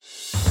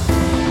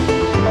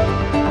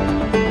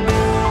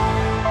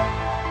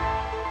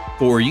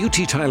For UT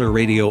Tyler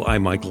Radio,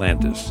 I'm Mike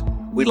Landis.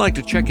 We'd like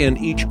to check in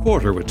each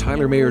quarter with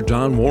Tyler Mayor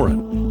Don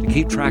Warren to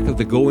keep track of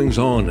the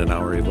goings-on in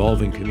our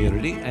evolving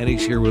community, and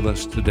he's here with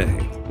us today.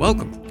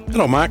 Welcome.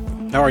 Hello, Mike.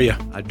 How are you?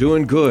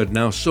 Doing good.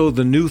 Now, so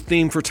the new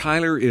theme for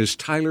Tyler is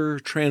Tyler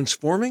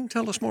Transforming?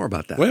 Tell us more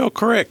about that. Well,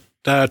 correct.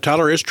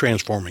 Tyler is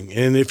transforming.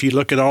 And if you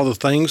look at all the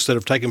things that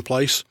have taken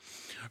place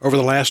over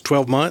the last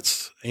 12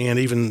 months and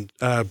even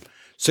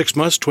 6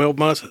 months, 12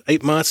 months,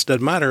 8 months,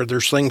 doesn't matter.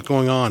 There's things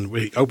going on.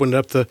 We opened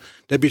up the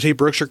W.T.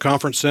 Brookshire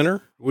Conference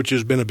Center, which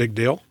has been a big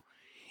deal.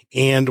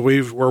 And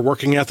we're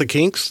working out the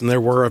kinks, and there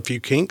were a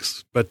few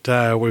kinks, but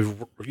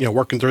we've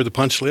working through the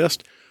punch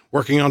list,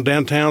 working on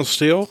downtown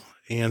still,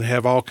 and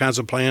have all kinds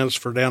of plans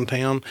for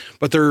downtown.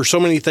 But there are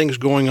so many things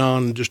going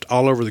on just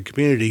all over the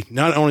community,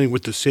 not only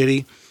with the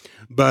city,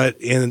 but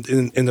in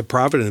the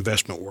private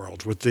investment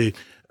world, with the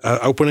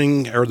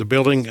opening or the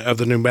building of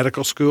the new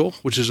medical school,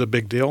 which is a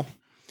big deal.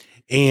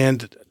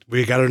 And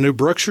we got a new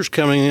Brookshire's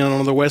coming in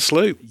on the West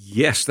Loop.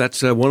 Yes,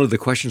 that's one of the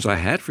questions I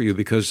had for you,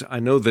 because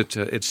I know that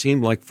it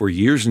seemed like for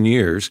years and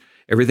years,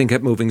 everything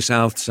kept moving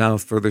south,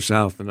 further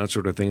south, and that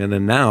sort of thing. And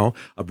then now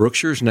a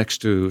Brookshire's next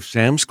to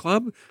Sam's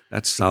Club.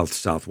 That's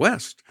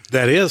southwest.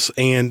 That is.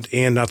 And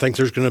I think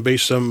there's going to be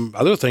some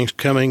other things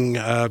coming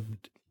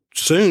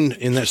soon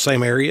in that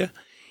same area.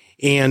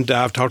 And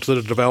I've talked to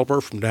the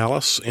developer from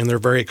Dallas, and they're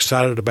very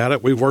excited about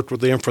it. We've worked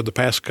with them for the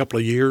past couple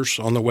of years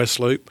on the West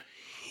Loop.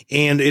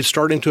 And it's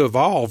starting to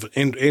evolve.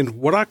 And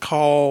what I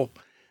call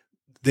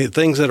the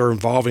things that are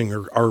evolving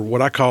are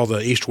what I call the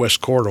east-west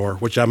corridor,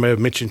 which I may have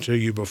mentioned to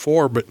you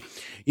before. But,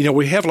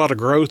 we have a lot of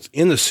growth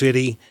in the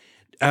city,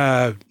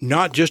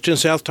 not just in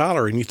South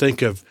Tyler. And you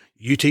think of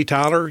UT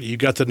Tyler, you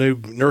got the new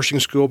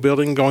nursing school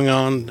building going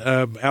on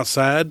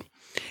outside.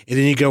 And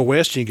then you go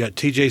west and you got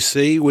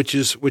TJC, which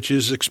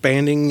is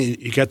expanding.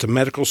 You got the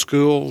medical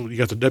school, you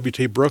got the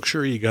W.T.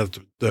 Brookshire, you got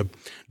the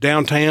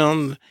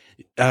downtown.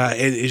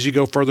 And as you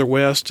go further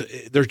west,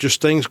 there's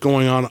just things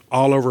going on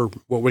all over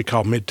what we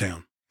call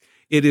Midtown.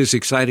 It is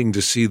exciting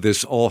to see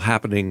this all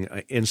happening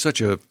in such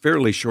a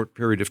fairly short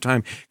period of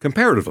time,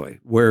 comparatively,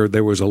 where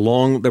there was a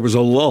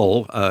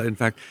lull. In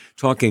fact,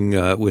 talking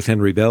with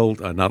Henry Bell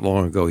not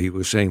long ago, he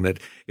was saying that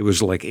it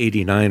was like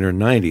 89 or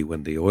 90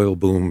 when the oil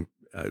boom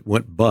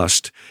went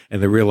bust,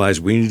 and they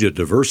realized we need to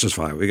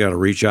diversify. We got to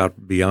reach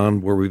out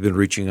beyond where we've been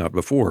reaching out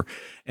before.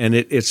 And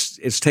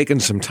it's taken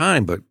some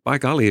time, but by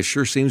golly, it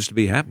sure seems to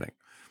be happening.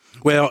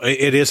 Well,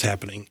 it is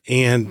happening.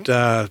 And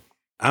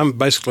I'm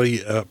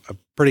basically a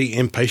pretty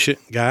impatient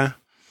guy,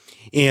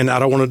 and I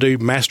don't want to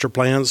do master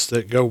plans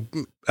that go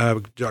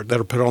that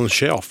are put on the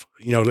shelf.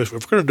 If we're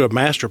going to do a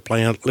master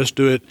plan, let's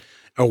do it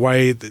a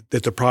way that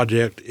the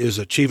project is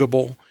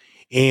achievable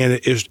and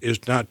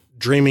is not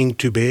dreaming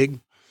too big.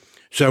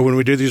 So when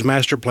we do these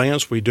master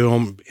plans, we do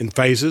them in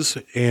phases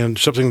and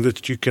something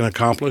that you can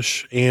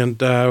accomplish, and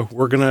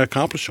we're going to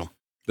accomplish them.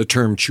 The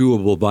term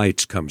chewable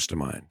bites comes to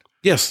mind.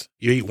 Yes.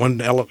 You eat one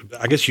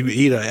I guess you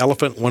eat an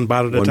elephant one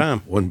bite at a time.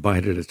 One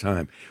bite at a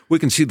time. We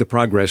can see the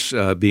progress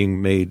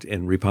being made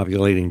in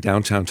repopulating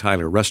downtown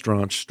Tyler.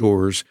 Restaurants,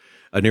 stores,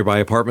 nearby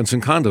apartments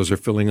and condos are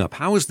filling up.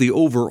 How is the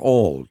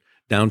overall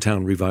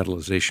downtown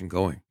revitalization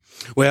going?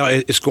 Well,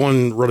 it's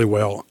going really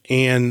well.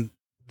 And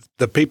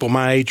the people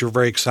my age are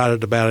very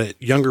excited about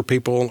it. Younger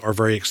people are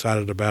very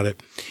excited about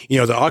it.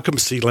 The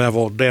occupancy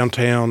level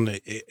downtown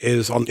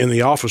is in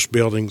the office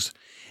buildings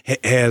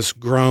has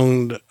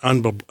grown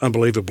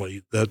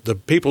unbelievably. The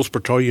People's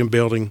Petroleum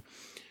Building,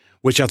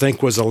 which I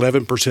think was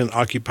 11%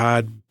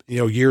 occupied,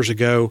 years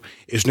ago,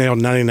 is now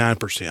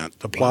 99%.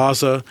 The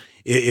Plaza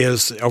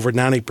is over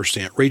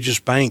 90%. Regis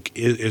Bank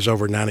is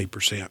over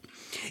 90%.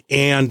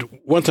 And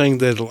one thing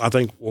that I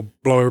think will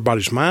blow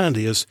everybody's mind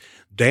is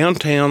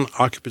downtown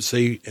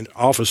occupancy in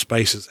office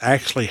space is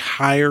actually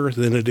higher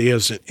than it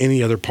is in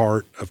any other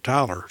part of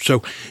Tyler.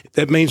 So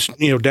that means,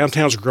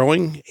 downtown's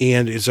growing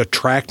and is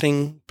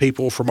attracting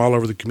people from all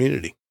over the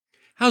community.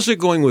 How's it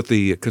going with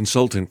the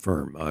consultant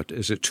firm?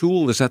 Is it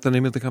Tool? Is that the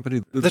name of the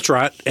company? That's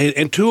right.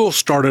 And Tool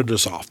started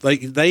us off. They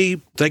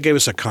gave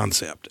us a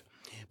concept,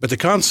 but the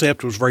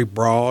concept was very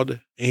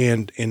broad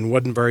and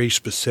wasn't very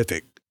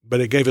specific. But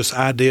it gave us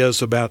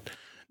ideas about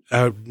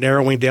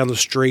narrowing down the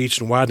streets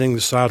and widening the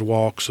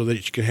sidewalks so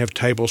that you can have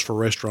tables for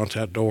restaurants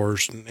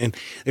outdoors. And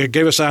it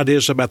gave us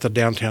ideas about the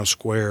downtown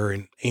square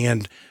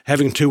and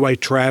having two-way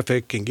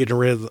traffic and getting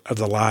rid of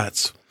the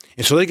lights.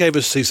 And so they gave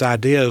us these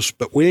ideas,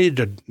 but we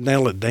needed to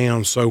nail it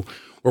down. So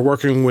we're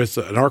working with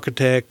an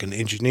architect, an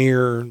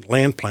engineer,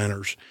 land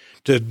planners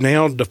to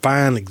now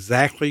define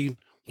exactly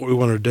what we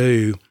want to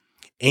do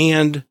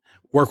and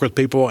work with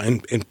people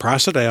and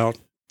price it out,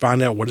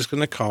 find out what it's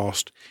going to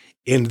cost.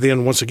 And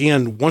then once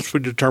we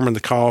determine the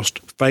cost,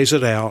 phase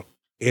it out.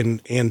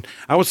 And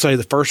I would say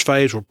the first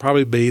phase will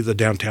probably be the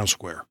downtown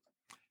square.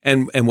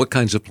 And what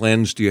kinds of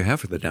plans do you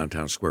have for the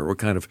downtown square? What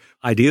kind of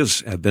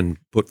ideas have been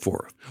put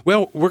forth?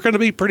 Well, we're going to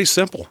be pretty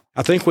simple.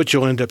 I think what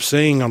you'll end up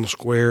seeing on the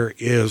square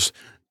is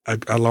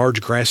a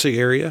large grassy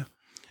area.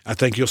 I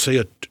think you'll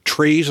see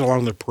trees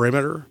along the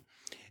perimeter.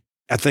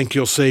 I think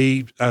you'll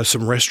see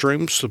some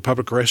restrooms, some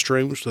public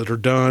restrooms that are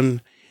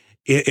done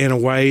in a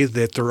way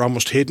that they're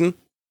almost hidden.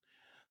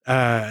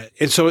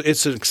 And so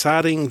it's an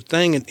exciting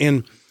thing.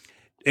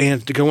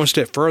 And to go one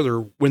step further,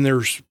 when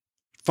there's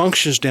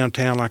functions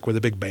downtown, like with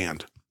a big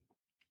band,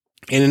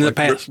 and in the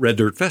past, Red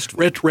Dirt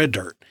Festival, Red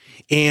Dirt,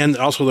 and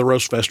also the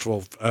Roast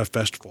Festival,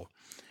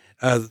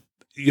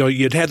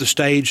 you'd have the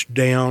stage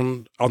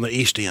down on the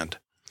east end.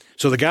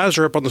 So the guys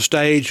are up on the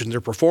stage and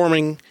they're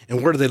performing,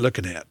 and what are they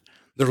looking at?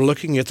 They're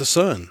looking at the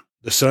sun.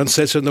 The sun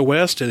sets in the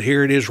west, and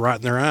here it is right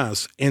in their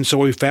eyes. And so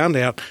we found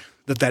out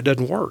that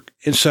doesn't work.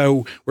 And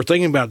so we're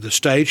thinking about the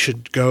stage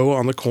should go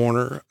on the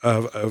corner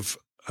of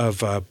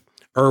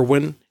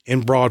Irwin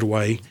and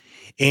Broadway.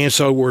 And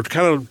so we're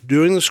kind of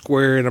doing the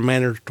square in a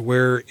manner to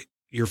where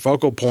your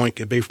focal point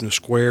can be from the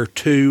square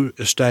to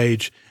a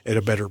stage at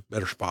a better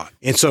spot.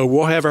 And so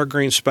we'll have our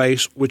green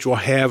space, which will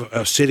have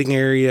a sitting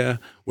area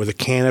with a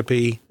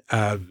canopy.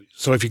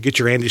 So if you get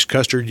your Andy's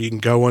custard, you can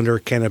go under a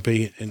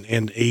canopy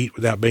and eat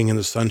without being in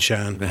the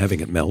sunshine, having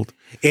it melt.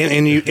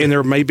 And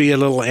there may be a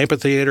little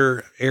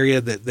amphitheater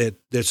area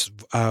that's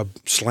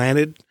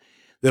slanted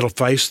that'll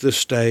face this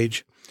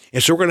stage.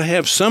 And so we're going to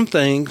have some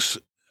things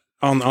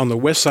on the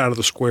west side of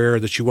the square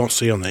that you won't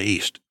see on the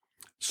east.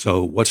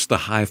 So what's the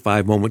high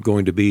five moment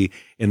going to be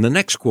in the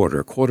next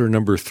quarter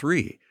number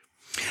 3?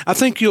 I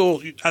think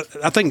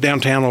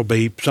downtown will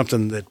be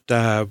something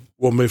that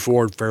will move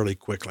forward fairly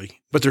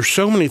quickly. But there's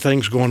so many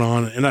things going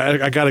on, and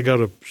I got to go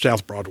to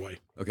South Broadway.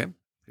 Okay,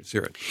 let's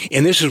hear it.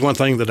 And this is one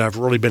thing that I've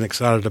really been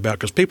excited about,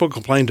 because people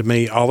complain to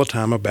me all the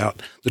time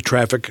about the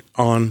traffic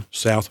on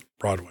South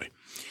Broadway.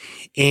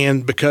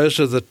 And because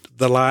of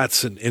the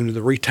lights and the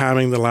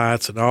retiming the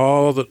lights and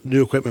all the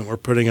new equipment we're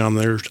putting on,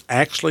 there's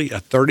actually a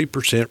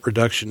 30%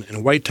 reduction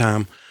in wait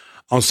time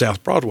on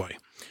South Broadway.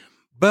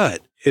 But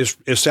as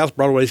South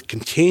Broadway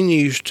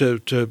continues to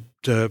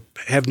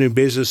have new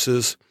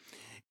businesses,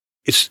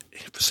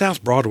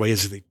 South Broadway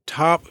is the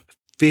top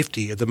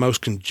 50 of the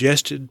most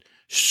congested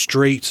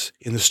streets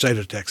in the state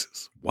of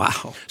Texas.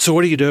 Wow. So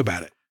what do you do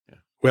about it? Yeah.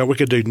 Well, we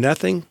could do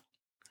nothing.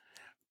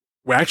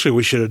 Well, actually,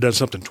 we should have done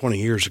something 20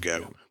 years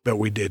ago, but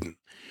we didn't.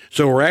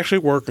 So we're actually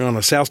working on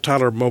a South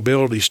Tyler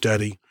mobility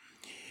study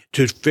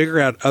to figure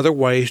out other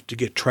ways to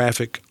get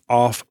traffic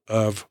off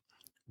of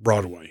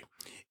Broadway.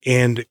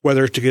 And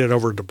whether it's to get it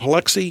over to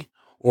Biloxi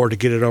or to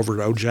get it over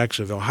to Old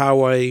Jacksonville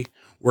Highway,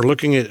 we're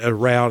looking at a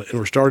route, and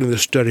we're starting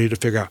this study to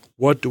figure out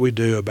what do we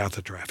do about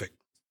the traffic.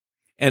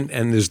 And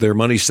is there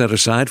money set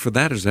aside for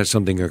that? Is that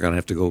something you're going to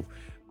have to go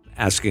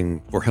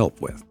asking for help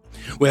with?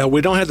 Well,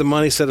 we don't have the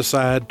money set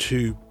aside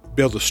to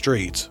build the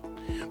streets,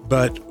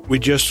 but we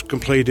just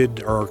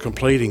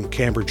completing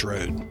Cambridge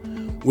Road,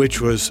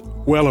 which was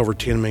well over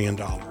 $10 million.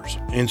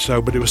 And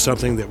so, but it was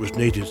something that was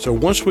needed. So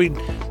once we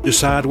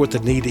decide what the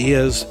need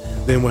is,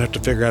 then we'll have to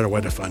figure out a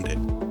way to fund it.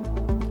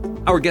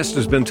 Our guest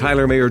has been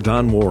Tyler Mayor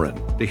Don Warren.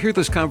 To hear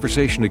this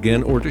conversation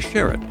again or to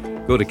share it,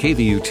 go to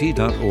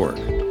kvut.org.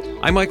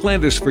 I'm Mike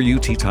Landis for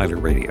UT Tyler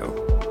Radio.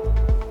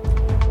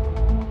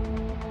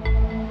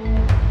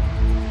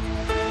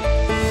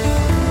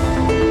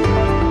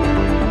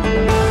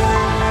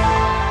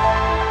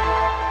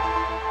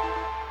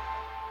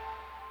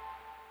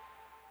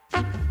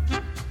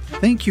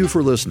 Thank you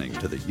for listening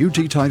to the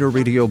UT Tyler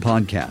Radio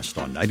podcast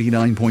on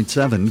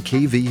 99.7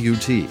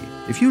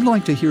 KVUT. If you'd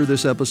like to hear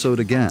this episode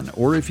again,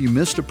 or if you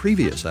missed a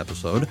previous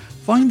episode,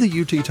 find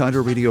the UT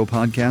Tyler Radio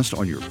podcast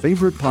on your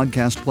favorite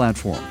podcast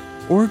platform,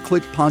 or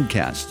click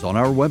podcasts on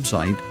our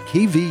website,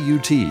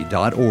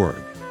 kvut.org.